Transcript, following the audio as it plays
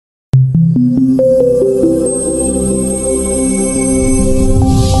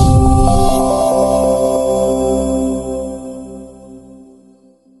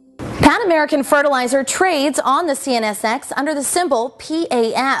American Fertilizer trades on the CNSX under the symbol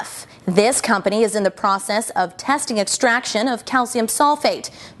PAF. This company is in the process of testing extraction of calcium sulfate,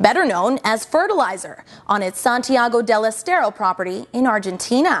 better known as fertilizer, on its Santiago del Estero property in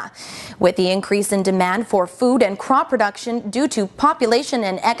Argentina. With the increase in demand for food and crop production due to population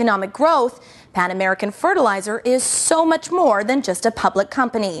and economic growth, Pan American Fertilizer is so much more than just a public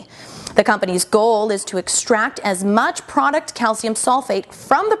company. The company's goal is to extract as much product calcium sulfate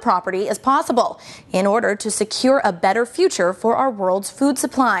from the property as possible in order to secure a better future for our world's food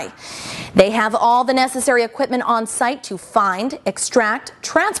supply. They have all the necessary equipment on site to find, extract,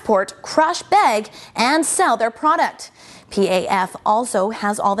 transport, crush, bag, and sell their product. PAF also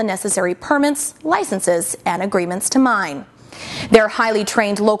has all the necessary permits, licenses, and agreements to mine. Their highly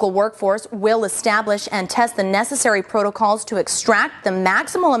trained local workforce will establish and test the necessary protocols to extract the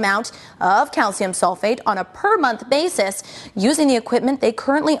maximal amount of calcium sulfate on a per-month basis using the equipment they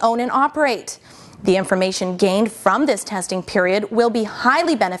currently own and operate. The information gained from this testing period will be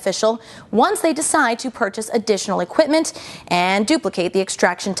highly beneficial once they decide to purchase additional equipment and duplicate the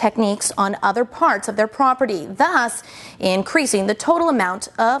extraction techniques on other parts of their property, thus increasing the total amount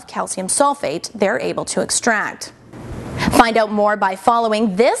of calcium sulfate they're able to extract. Find out more by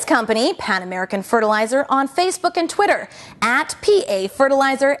following this company, Pan American Fertilizer, on Facebook and Twitter at PA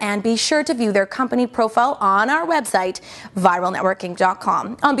Fertilizer, and be sure to view their company profile on our website,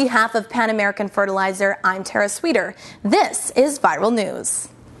 viralnetworking.com. On behalf of Pan American Fertilizer, I'm Tara Sweeter. This is Viral News.